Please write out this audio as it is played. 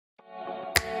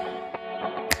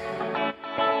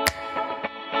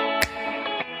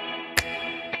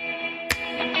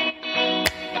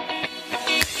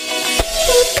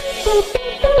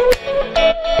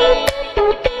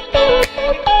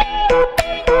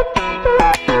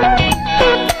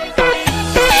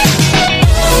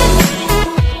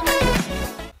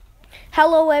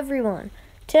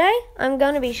Today I'm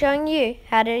going to be showing you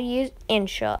how to use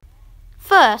InShot.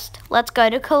 First, let's go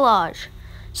to collage.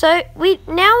 So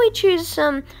now we choose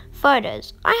some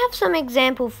photos. I have some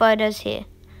example photos here.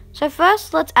 So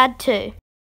first, let's add two.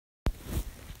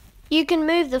 You can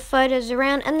move the photos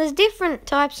around and there's different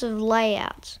types of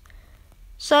layouts.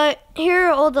 So here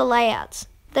are all the layouts.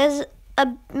 There's a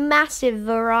massive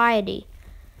variety.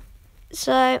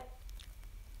 So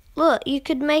look, you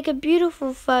could make a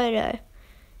beautiful photo.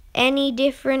 Any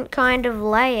different kind of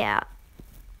layout.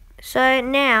 So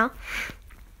now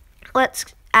let's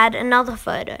add another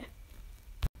photo.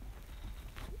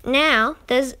 Now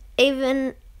there's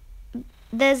an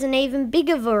even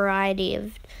bigger variety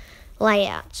of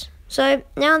layouts. So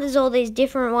now there's all these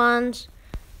different ones.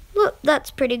 Look, that's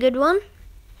a pretty good one.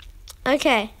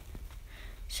 Okay,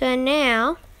 so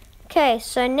now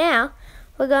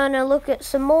we're going to look at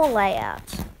some more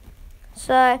layouts.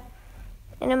 So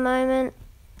in a moment.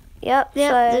 Yep. So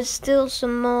there's still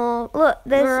some more. Look,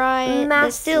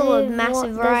 there's still a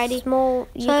massive variety. Small.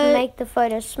 You can make the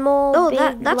photo small. Oh, big,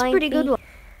 that's lengthy. A pretty good one.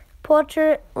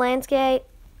 Portrait, landscape.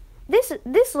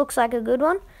 This looks like a good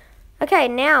one. Okay,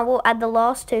 now we'll add the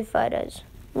last two photos.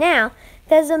 Now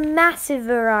there's a massive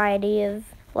variety of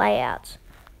layouts.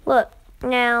 Look,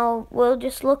 now we'll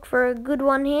just look for a good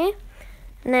one here,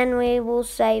 and then we will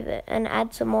save it and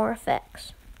add some more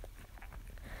effects.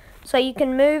 So you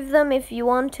can move them if you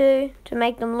want to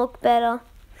make them look better.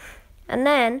 And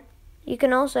then you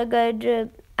can also go to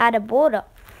add a border.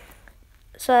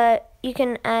 So you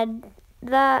can add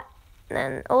that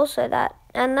and also that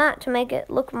and that to make it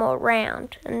look more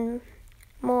round and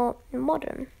more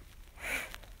modern.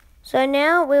 So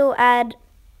now we'll add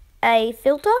a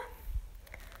filter.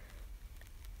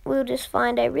 We'll just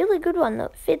find a really good one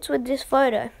that fits with this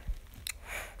photo.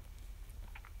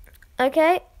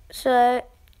 Okay, so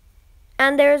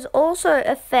and there's also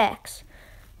effects,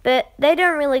 but they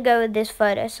don't really go with this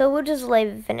photo, so we'll just leave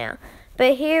it for now.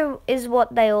 But here is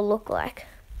what they all look like.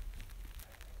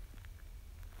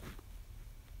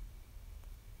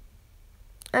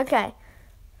 Okay,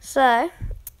 so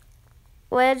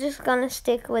we're just gonna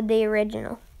stick with the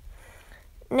original.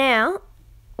 Now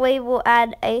we will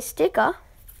add a sticker,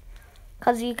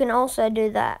 because you can also do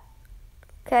that.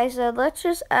 Okay, so let's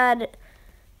just add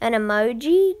an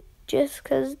emoji, just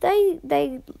because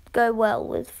they go well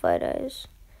with photos.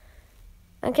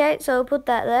 Okay, so we'll put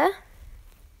that there.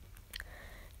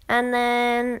 And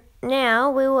then now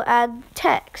we will add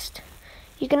text.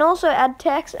 You can also add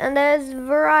text, and there's a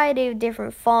variety of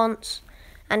different fonts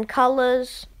and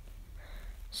colors.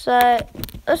 So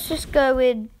let's just go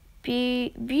with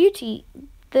beauty,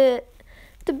 the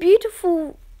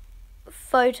beautiful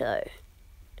photo.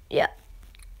 Yeah,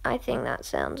 I think that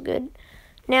sounds good.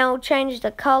 Now we'll change the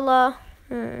color.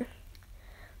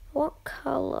 What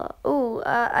color? Ooh,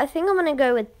 I think I'm gonna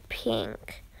go with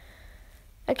pink.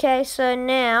 Okay, so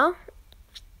now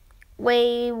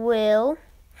we will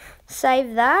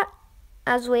save that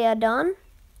as we are done.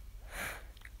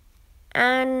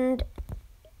 And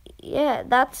yeah,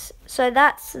 that's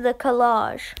the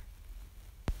collage.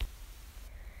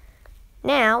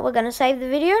 Now we're gonna save the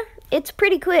video. It's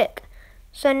pretty quick.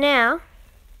 So now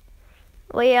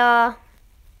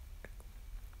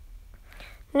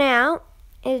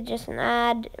it's just an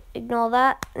ad, ignore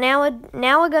that. Now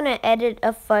we're gonna edit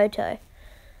a photo.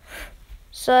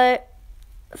 So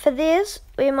for this,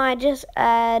 we might just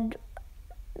add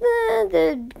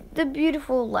the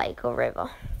beautiful lake or river.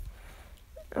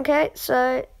 Okay,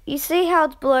 so you see how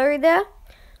it's blurry there?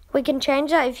 We can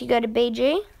change that if you go to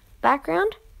BG,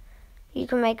 background. You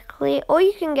can make it clear, or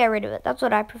you can get rid of it. That's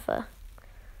what I prefer.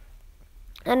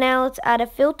 And now let's add a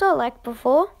filter like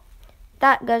before.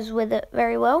 That goes with it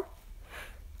very well.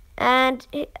 And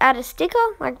add a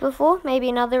sticker like before, maybe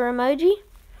another emoji.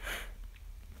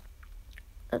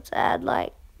 Let's add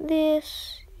like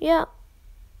this. Yeah.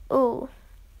 Ooh.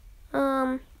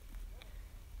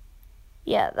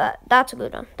 Yeah, that's a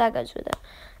good one. That goes with it.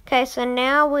 Okay, so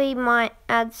now we might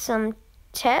add some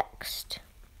text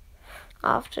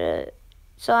after.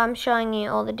 So I'm showing you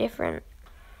all the different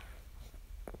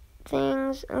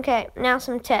things. Okay, now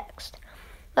some text.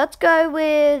 Let's go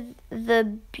with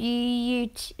the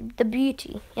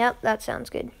beauty. Yep, that sounds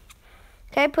good.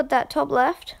 Okay, put that top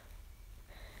left.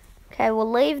 Okay,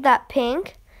 we'll leave that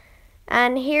pink.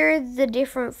 And here are the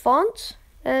different fonts.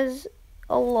 There's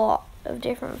a lot of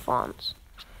different fonts.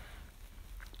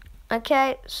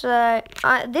 Okay, so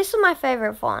this is my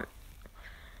favorite font.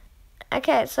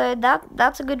 Okay, so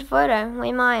that's a good photo.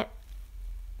 We might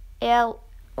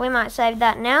save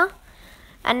that now.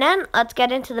 And then let's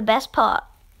get into the best part.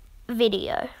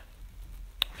 Video.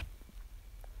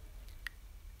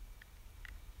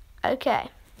 Okay.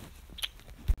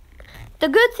 The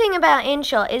good thing about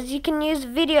InShot is you can use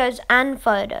videos and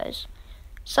photos.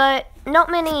 So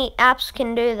not many apps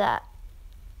can do that.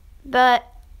 But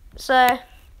so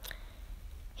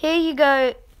here you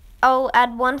go. I'll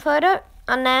add one photo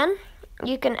and then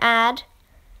you can add.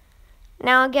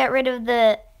 Now I'll get rid of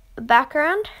the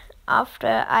background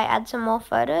after I add some more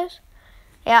photos.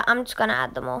 Yeah, I'm just gonna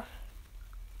add them all.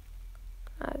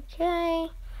 Okay.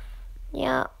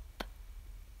 Yep.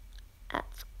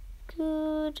 That's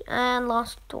good. And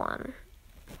last one.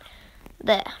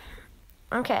 There.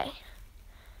 Okay.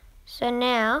 So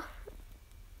now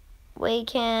we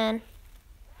can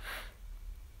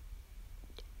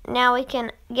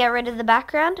get rid of the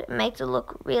background. It makes it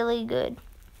look really good.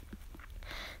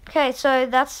 Okay, so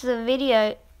that's the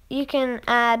video. You can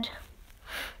add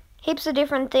heaps of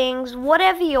different things,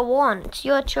 whatever you want. It's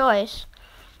your choice.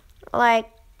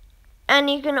 And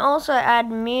you can also add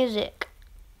music.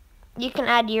 You can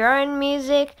add your own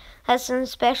music, has some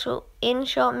special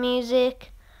InShot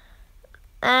music,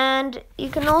 and you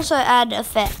can also add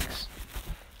effects,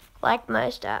 like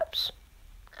most apps.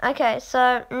 Okay,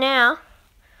 so now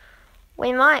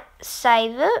we might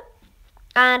save it,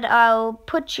 and I'll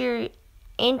put you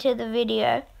into the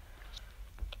video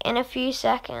in a few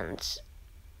seconds.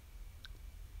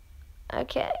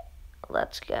 Okay,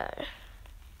 let's go.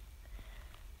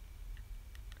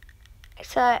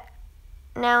 So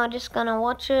now I'm just gonna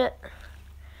watch it,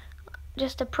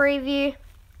 just a preview,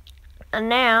 and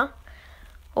now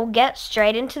we'll get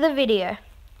straight into the video.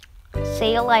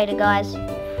 See you later, guys.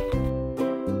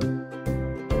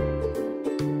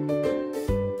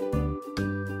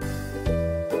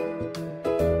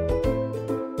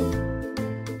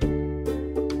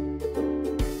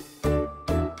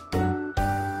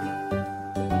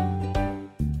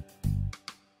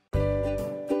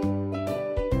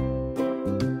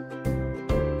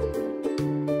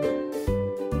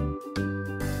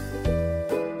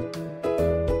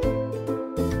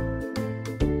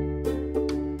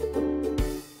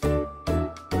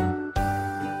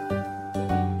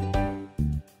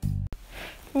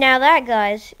 Now that,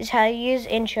 guys, is how you use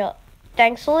InShot.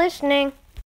 Thanks for listening.